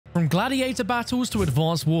From Gladiator Battles to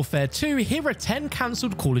Advanced Warfare 2, here are 10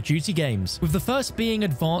 cancelled Call of Duty games, with the first being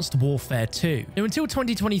Advanced Warfare 2. Now, until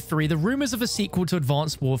 2023, the rumors of a sequel to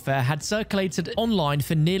Advanced Warfare had circulated online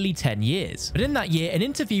for nearly 10 years. But in that year, an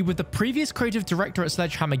interview with the previous creative director at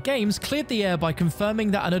Sledgehammer Games cleared the air by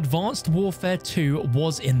confirming that an Advanced Warfare 2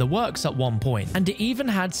 was in the works at one point, and it even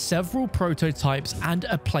had several prototypes and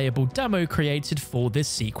a playable demo created for this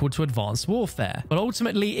sequel to Advanced Warfare. But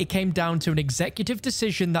ultimately, it came down to an executive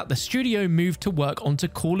decision that the studio moved to work onto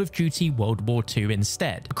Call of Duty World War II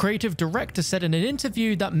instead. The creative director said in an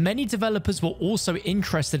interview that many developers were also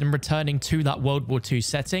interested in returning to that World War II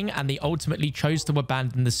setting, and they ultimately chose to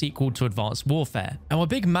abandon the sequel to Advanced Warfare. Now, a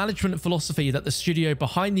big management philosophy that the studio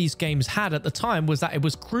behind these games had at the time was that it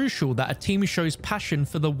was crucial that a team shows passion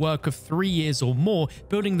for the work of 3 years or more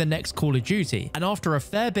building the next Call of Duty. And after a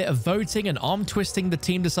fair bit of voting and arm twisting, the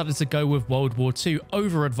team decided to go with World War II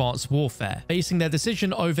over Advanced Warfare, basing their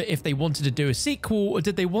decision over if they wanted to do a sequel or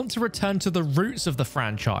did they want to return to the roots of the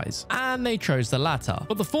franchise. And they chose the latter.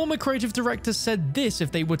 But the former creative director said this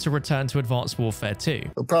if they were to return to Advanced Warfare 2.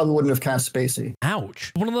 They probably wouldn't have cast Spacey.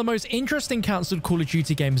 Ouch. One of the most interesting cancelled Call of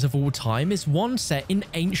Duty games of all time is one set in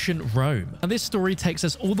ancient Rome. And this story takes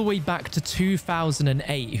us all the way back to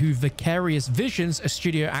 2008, who Vicarious Visions, a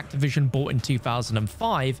studio Activision bought in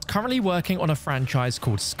 2005, is currently working on a franchise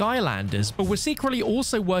called Skylanders, but we're secretly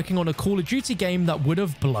also working on a Call of Duty game that would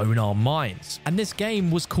have blown our minds. And this game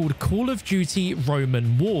was called Call of Duty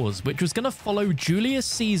Roman Wars, which was going to follow Julius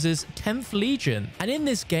Caesar's 10th Legion. And in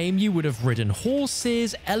this game, you would have ridden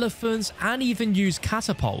horses, elephants, and even used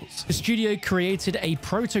catapults. The studio created a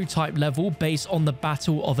prototype level based on the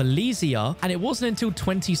Battle of Alesia, and it wasn't until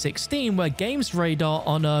 2016 where Games Radar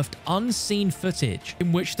unearthed unseen footage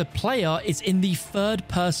in which the player is in the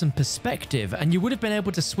third-person perspective, and you would have been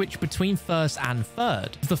able to switch between first and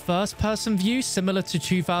third. The first-person view similar to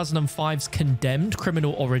 2005's Condemned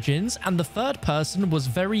Criminal Origins, and the third person was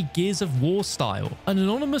very Gears of War style. An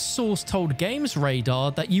anonymous source told Games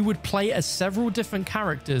Radar that you would play as several different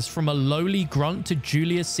characters from a lowly grunt to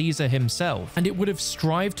Julius Caesar himself, and it would have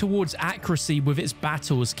strived towards accuracy with its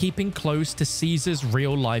battles, keeping close to Caesar's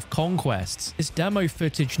real-life conquests. This demo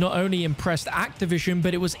footage not only impressed Activision,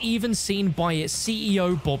 but it was even seen by its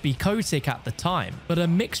CEO Bobby Kotick at the time. But a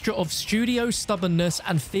mixture of studio stubbornness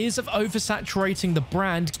and fears of oversaturating the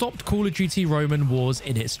brand stopped Call of Duty Roman Wars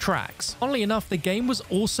in its tracks. Funnily enough, the game was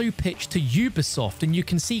also pitched to Ubisoft, and you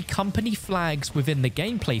can see company flags within the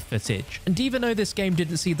gameplay footage. And even though this game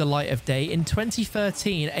didn't see the light of day, in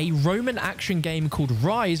 2013, a Roman action game called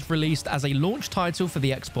Rise released as a launch title for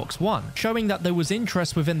the Xbox One, showing that there was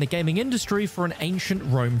interest within the gaming industry for an ancient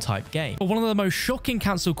Rome type game. But one of the most shocking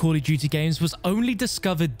cancelled Call of Duty games was only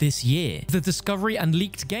discovered this year. The discovery and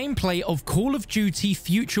leaked gameplay of Call of Duty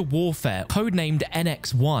Future Warfare, codenamed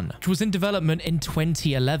NX1, which was in development in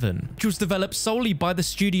 2011, which was developed solely by the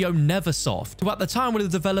studio Neversoft, who at the time were the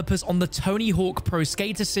developers on the Tony Hawk Pro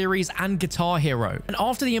Skater series and Guitar Hero. And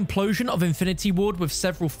after the implosion of Infinity Ward with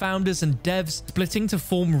several founders and devs splitting to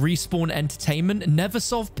form Respawn Entertainment,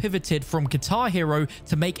 Neversoft pivoted from Guitar Hero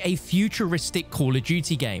to make a futuristic Call of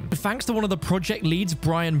Duty game. But thanks to one of the project leads,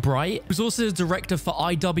 Brian Bright, who's also the director for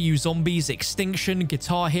IW Zombies, Extinction,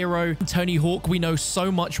 Guitar Hero, and Tony Hawk, we know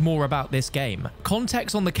so much more about this game.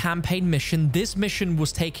 Context on the campaign mission: this mission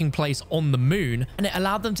was taking place on the moon, and it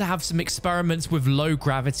allowed them to have some experiments with low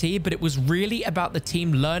gravity, but it was really about the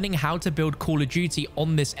team learning how to build Call of Duty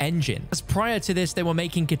on this engine, as prior to this they were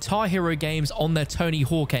making Guitar Hero games on their Tony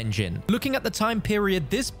Hawk engine. Looking at the time period,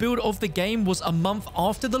 this build of the game was a month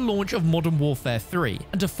after the launch of Modern Warfare 3,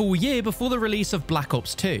 and a full year before the release of Black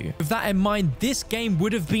Ops 2. With that in mind, this game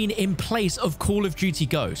would have been in place of Call of Duty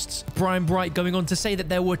Ghosts. Brian Bright going on to say that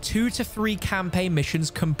there were 2 to 3 campaign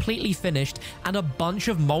missions completely finished and a bunch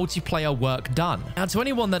of multiplayer work done. Now, to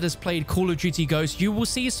anyone that has played Call of Duty Ghosts, you will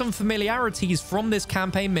see some familiarities from this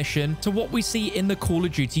campaign mission to what we see in the Call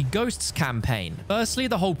of Duty Ghosts campaign. Firstly,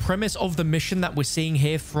 the whole premise of the mission that we're seeing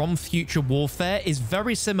here from Future Warfare is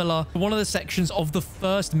very similar to one of the sections of the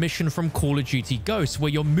first mission from Call of Duty Ghosts,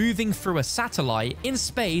 where you're moving through a satellite in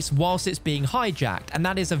space whilst it's being hijacked, and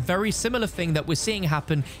that is a very similar thing that we're seeing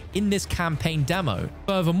happen in this campaign demo.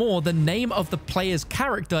 Furthermore, the name of the player's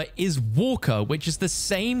character is Walker, which is the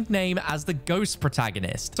same name as the Ghost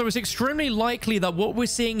protagonist. So it's extremely likely that what we're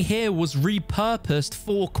seeing here was repurposed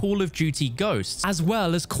for Call of Duty Ghosts, as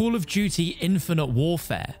well as Call of Duty Infinite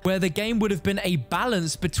Warfare, where the game would have been a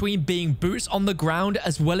balance between being boots on the ground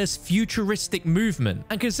as well as futuristic movement.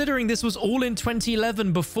 And considering this was all in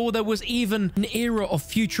 2011, before there was even an era of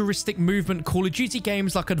futuristic movement Call of Duty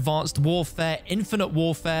games like Advanced Warfare, Infinite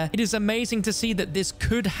Warfare, it is amazing to see that this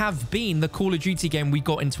could have been the Call of Duty Duty game we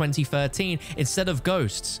got in 2013 instead of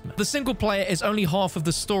Ghosts. The single player is only half of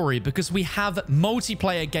the story because we have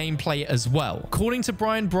multiplayer gameplay as well. According to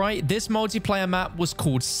Brian Bright, this multiplayer map was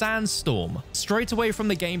called Sandstorm. Straight away from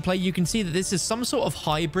the gameplay, you can see that this is some sort of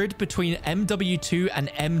hybrid between MW2 and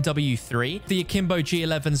MW3. The Akimbo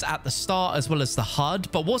G11's at the start as well as the HUD,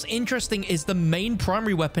 but what's interesting is the main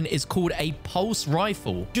primary weapon is called a pulse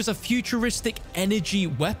rifle, which is a futuristic energy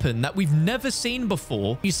weapon that we've never seen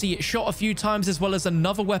before. You see it shot a few times as well as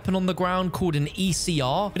another weapon on the ground called an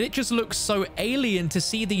ECR, but it just looks so alien to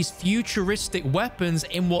see these futuristic weapons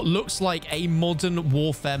in what looks like a modern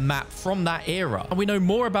warfare map from that era. And we know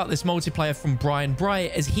more about this multiplayer from Brian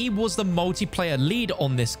Bright as he was the multiplayer lead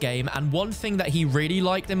on this game, and one thing that he really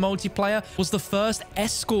liked in multiplayer was the first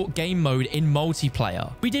escort game mode in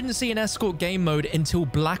multiplayer. We didn't see an escort game mode until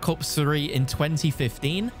Black Ops 3 in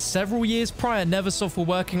 2015. Several years prior, Neversoft were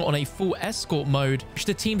working on a full escort mode, which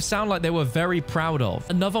the team sound like they were very proud of.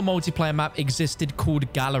 Another multiplayer map existed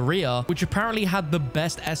called Galleria, which apparently had the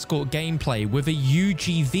best escort gameplay with a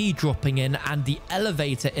UGV dropping in and the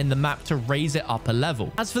elevator in the map to raise it up a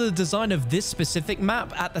level. As for the design of this specific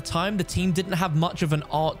map, at the time the team didn't have much of an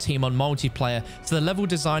art team on multiplayer, so the level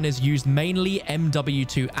designers used mainly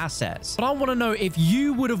MW2 assets. But I want to know if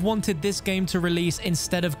you would have wanted this game to release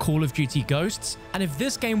instead of Call of Duty Ghosts, and if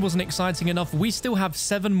this game wasn't exciting enough, we still have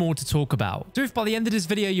 7 more to talk about. So if by the end of this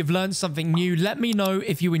video you've learned something new, let me know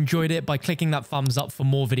if you enjoyed it by clicking that thumbs up for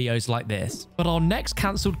more videos like this. But our next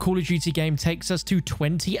cancelled Call of Duty game takes us to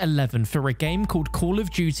 2011 for a game called Call of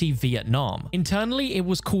Duty Vietnam. Internally, it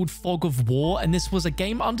was called Fog of War, and this was a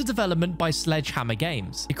game under development by Sledgehammer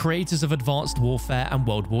Games, the creators of Advanced Warfare and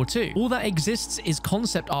World War II. All that exists is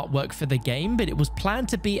concept artwork for the game, but it was planned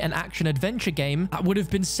to be an action-adventure game that would have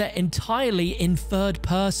been set entirely in third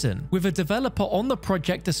person, with a developer on the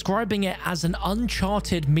project describing it as an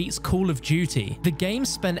Uncharted meets Call of Duty. The game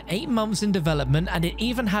spent 8 months in development, and it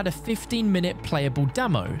even had a 15-minute playable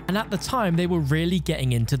demo, and at the time they were really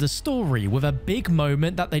getting into the story, with a big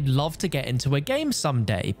moment that they'd love to get into a game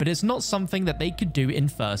someday, but it's not something that they could do in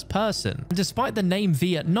first person. And despite the name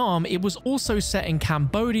Vietnam, it was also set in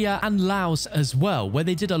Cambodia and Laos as well, where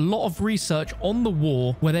they did a lot of research on the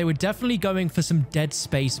war, where they were definitely going for some Dead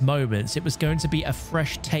Space moments. It was going to be a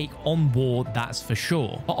fresh take on war, that's for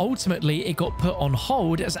sure. But ultimately, it got put on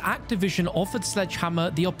hold as Activision offered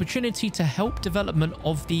Sledgehammer the opportunity to help development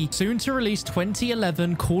of the soon-to-release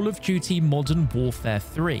 2011 Call of Duty Modern Warfare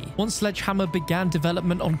 3. Once Sledgehammer began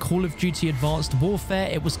development on Call of Duty Advanced Warfare,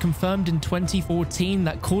 it was confirmed in 2014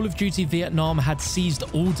 that Call of Duty Vietnam had seized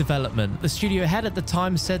all development. The studio head at the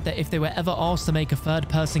time said that if they were ever asked to make a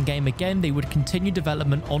third-person game again, they would continue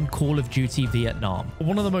development on Call of Duty Vietnam.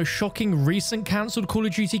 One of the most shocking recent cancelled Call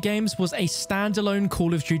of Duty games was a standalone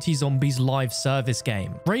Call of Duty Zombies live service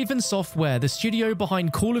game. Raven Software, the studio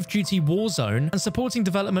behind Call of Duty Warzone and supporting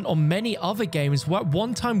development on many other games, were at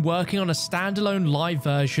one time working on a standalone live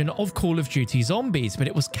version of Call of Duty Zombies, but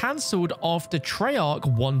it was cancelled after Treyarch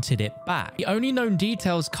wanted it back. The only known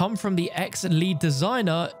details come from the ex-lead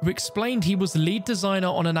designer, who explained he was lead designer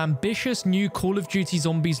on an ambitious new Call of Duty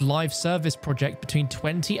Zombies live service project between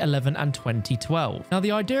 2011 and 2012. Now,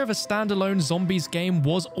 the idea of a standalone Zombies game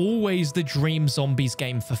was always the dream Zombies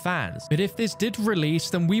game for fans, but if this did release,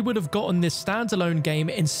 then we would have gotten this standalone game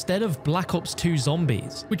instead of Black Ops 2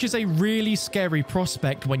 Zombies, which is a really scary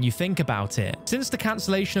prospect when you think about it. Since the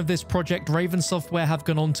cancellation of this project, Raven Software have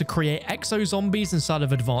gone on to create Exo Zombies inside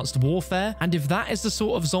of Advanced Warfare, and if that is the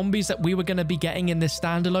sort of zombies that we were going to be getting in this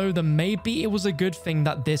standalone, then maybe it was a good thing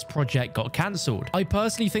that this project got cancelled. I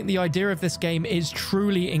personally think the idea of this game is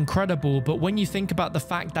truly incredible, but when you think about the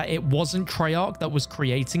fact that it wasn't Treyarch that was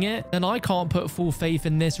creating it, then I can't put full faith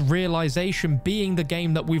in this realization being the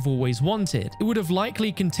game that we've always wanted. It would have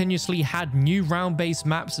likely continuously had new round-based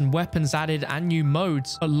maps and weapons added and new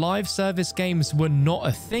modes, but live service games were not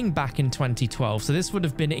a thing back in 2012, so this would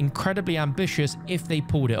have been incredibly ambitious if they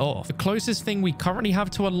pulled it off. The closest thing we currently have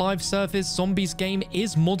to a live service zombies game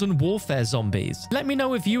is Modern Warfare Zombies. Let me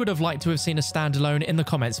know if you would have liked to have seen a standalone in the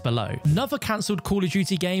comments below. Another cancelled Call of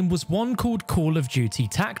Duty game was one called Call of Duty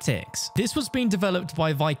Tactics. This was being developed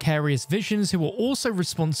by Vicarious Visions, who were also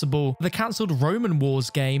responsible for the cancelled Roman Wars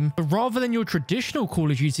game, but rather than your traditional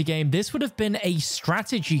Call of Duty game, this would have been a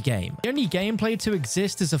strategy game. The only gameplay to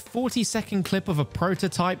exist is a 40-second clip of a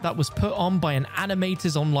prototype that was put on by an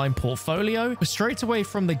animator's online portfolio, but straight away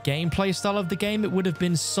from the gameplay style of the game, it would have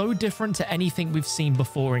been so different to anything we've seen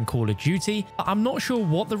before in Call of Duty. I'm not sure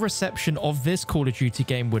what the reception of this Call of Duty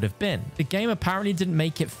game would have been. The game apparently didn't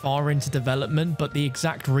make it far into development, but the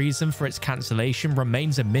exact reason for its cancellation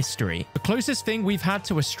remains a mystery. The closest thing we've had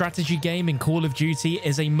to a strategy game in Call of Duty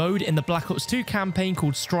is a mode in the Black Ops 2 campaign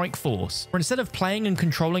called Strike Force, where instead of playing and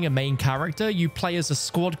controlling a main character, you play as a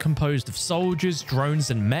squad composed of soldiers,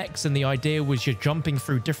 drones, and mechs, and the idea was you're jumping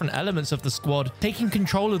through different elements of the squad, taking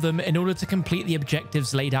control of them in order to complete the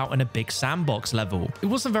objectives laid out in a big sandbox level. It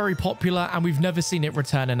wasn't very popular, and we've never seen it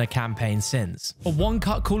return in a campaign since. A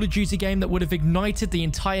one-cut Call of Duty game that would have ignited the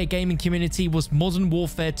entire gaming community was Modern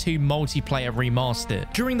Warfare 2 Multiplayer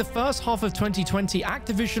Remastered. During the first half of 2020,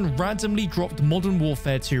 Activision randomly dropped Modern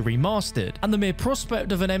Warfare 2 Remastered, and the mere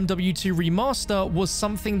prospect of an MW2 remaster was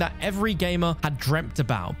something that every gamer had dreamt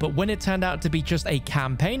about. But when it turned out to be just a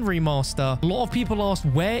campaign remaster, a lot of people asked,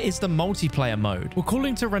 where is the multiplayer mode?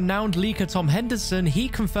 According to renowned leaker Tom Henderson, he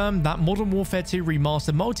confirmed that Modern Warfare 2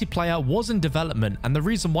 Remastered multiplayer was in development, and the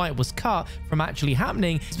reason why it was cut from actually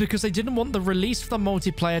happening is because they didn't want the release of the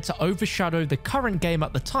multiplayer to overshadow the current game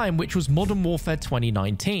at the time, which was Modern Warfare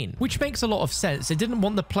 2019, which makes a lot of sense. They didn't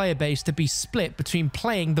want the player base to be split between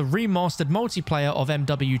playing the remastered multiplayer of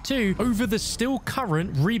MW2 over the still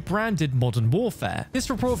current rebranded Modern Warfare. This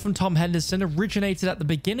report from Tom Henderson originated at the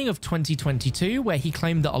beginning of 2022, where he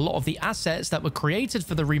claimed that a lot of the assets that were created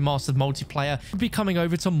for the remastered multiplayer would be coming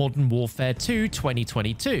over to Modern Warfare 2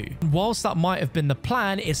 2022. Whilst that might have been the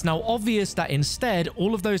plan, it's now obvious that instead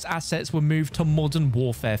all of those assets were moved to Modern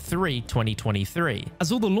Warfare 3 2023,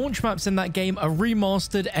 as all the launch maps in that game are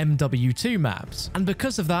remastered MW2 maps. And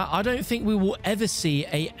because of that, I don't think we will ever see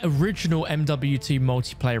a original MW2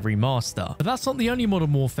 multiplayer remaster. But that's not the only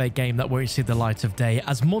Modern Warfare game that won't see the light of day,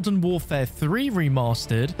 as Modern Warfare 3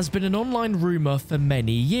 Remastered has been an online rumor for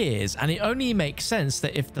many years, and it only makes sense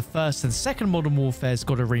that if the first and second Modern Warfare's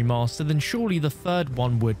got a remaster, then surely the third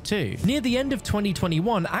one would too. Near the end of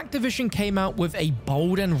 2021, Activision came out with a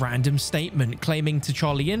bold and random statement claiming to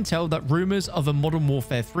Charlie Intel that rumors of a Modern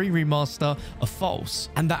Warfare 3 remaster are false,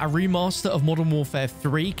 and that a remaster of Modern Warfare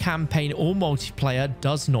 3 campaign or multiplayer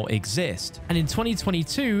does not exist. And in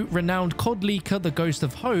 2022, renowned COD leaker The Ghost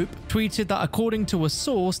of Hope tweeted that according to a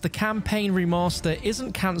source, the campaign remaster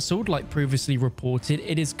isn't cancelled like previously reported,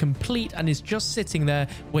 it is complete and is just sitting there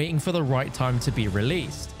waiting for the right time to be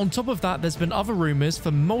released. On top of that, there's been other rumors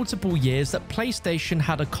for multiple years that PlayStation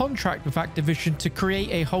had a contract with Activision to create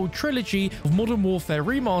a whole trilogy of Modern Warfare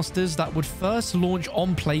remasters that would first launch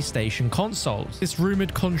on PlayStation consoles. This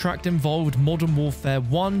rumored contract involved Modern Warfare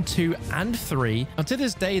 1, 2, and 3. And to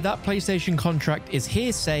this day, that PlayStation contract is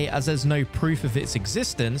hearsay as there's no proof of its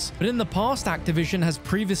existence, but in the past, Activision has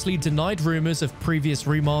previously denied rumors of previous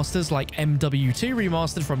remasters like MW2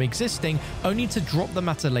 Remastered from existing, only to drop them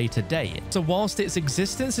at a later date. So whilst its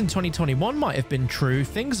existence in 2021 might have been true,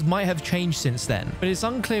 things might have changed since then, but it's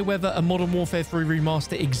unclear whether a Modern Warfare 3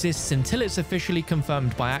 remaster exists until it's officially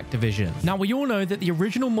confirmed by Activision. Now, we all know that the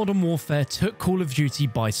original Modern Warfare took Call of Duty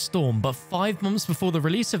by storm, but 5 months before the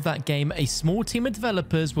release of that game, a small team of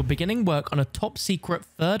developers were beginning work on a top-secret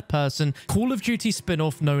third-person Call of Duty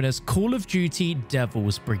spin-off known as Call of Duty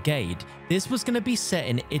Devil's Brigade. This was going to be set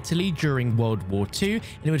in Italy during World War II,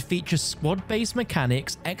 and it would feature squad-based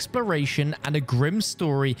mechanics, exploration, and a grim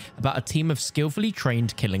story about a team of skillfully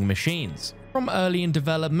trained killing machines. From early in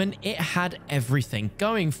development, it had everything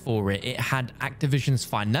going for it. It had Activision's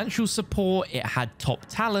financial support, it had top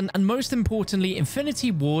talent, and most importantly,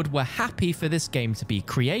 Infinity Ward were happy for this game to be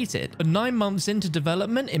created. But 9 months into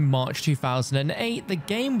development in March 2008, the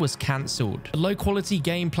game was cancelled. The low-quality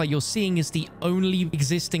gameplay you're seeing is the only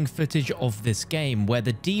existing footage of this game, where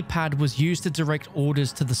the D-pad was used to direct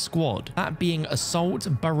orders to the squad, that being assault,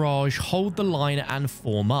 barrage, hold the line, and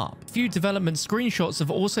form up. A few development screenshots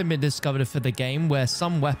have also been discovered for the game where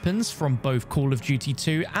some weapons from both Call of Duty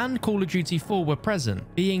 2 and Call of Duty 4 were present,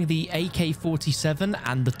 being the AK-47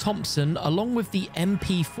 and the Thompson, along with the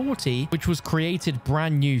MP40, which was created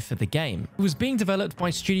brand new for the game. It was being developed by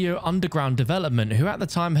Studio Underground Development, who at the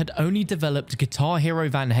time had only developed Guitar Hero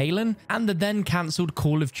Van Halen and the then cancelled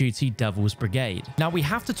Call of Duty Devil's Brigade. Now, we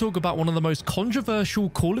have to talk about one of the most controversial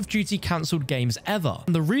Call of Duty cancelled games ever,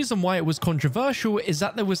 and the reason why it was controversial is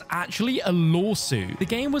that there was actually a lawsuit. The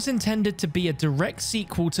game was intended to be a direct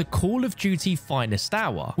sequel to Call of Duty Finest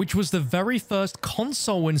Hour, which was the very first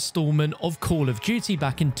console installment of Call of Duty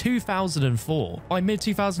back in 2004. By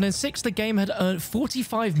mid-2006, the game had earned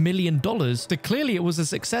 $45 million, so clearly it was a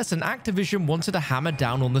success and Activision wanted to hammer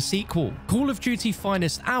down on the sequel. Call of Duty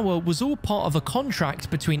Finest Hour was all part of a contract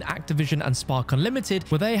between Activision and Spark Unlimited,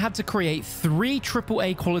 where they had to create 3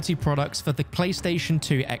 AAA quality products for the PlayStation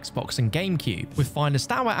 2, Xbox, and GameCube. With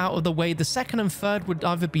Finest Hour out of the way, the second and third would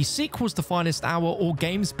either be sequels to the Finest Hour or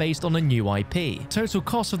games based on a new IP. Total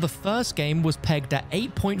cost of the first game was pegged at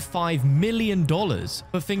 $8.5 million,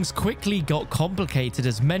 but things quickly got complicated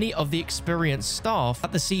as many of the experienced staff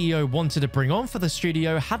that the CEO wanted to bring on for the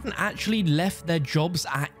studio hadn't actually left their jobs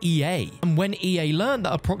at EA. And when EA learned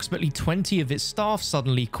that approximately 20 of its staff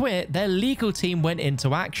suddenly quit, their legal team went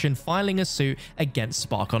into action, filing a suit against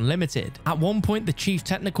Spark Unlimited. At one point, the chief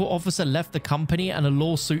technical officer left the company and a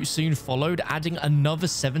lawsuit soon followed, adding another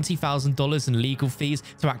 $70,000 in legal fees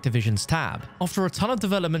to Activision's tab. After a ton of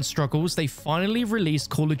development struggles, they finally released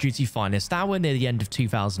Call of Duty Finest Hour near the end of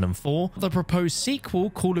 2004. The proposed sequel,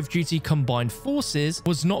 Call of Duty Combined Forces,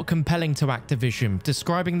 was not compelling to Activision,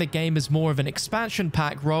 describing the game as more of an expansion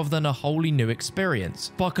pack rather than a wholly new experience.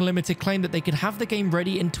 Spark Unlimited claimed that they could have the game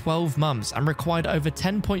ready in 12 months and required over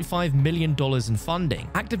 $10.5 million in funding.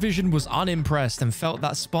 Activision was unimpressed and felt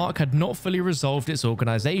that Spark had not fully resolved its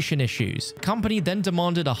organization issues. The company then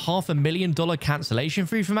demanded a $500,000 cancellation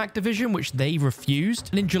fee from Activision, which they refused.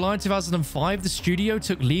 And in July 2005, the studio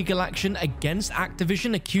took legal action against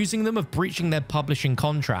Activision, accusing them of breaching their publishing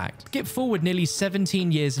contract. Skip forward nearly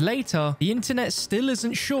 17 years later, the internet still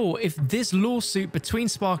isn't sure if this lawsuit between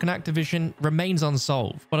Spark and Activision remains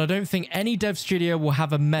unsolved. But I don't think any dev studio will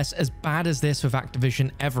have a mess as bad as this with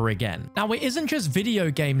Activision ever again. Now, it isn't just video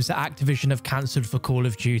games that Activision have cancelled for Call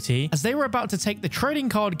of Duty, as they were about to take the trading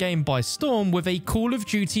card game by storm with a Call of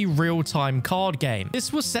Duty real-time card game.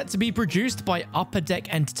 This was set to be produced by Upper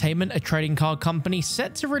Deck Entertainment, a trading card company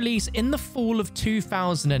set to release in the fall of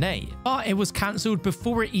 2008, but it was cancelled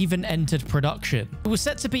before it even entered production. It was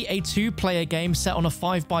set to be a two-player game set on a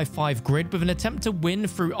 5x5 grid with an attempt to win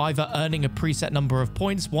through either earning a preset number of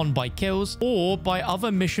points won by kills or by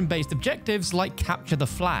other mission-based objectives like capture the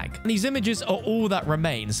flag. And these images are all that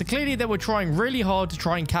remain, so clearly they were trying really hard to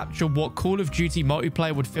try and capture what Call of Duty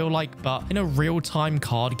multiplayer would feel like, but in a real-time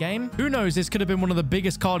card game. Who knows, this could have been one of the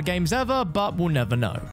biggest card games ever, but we'll never know.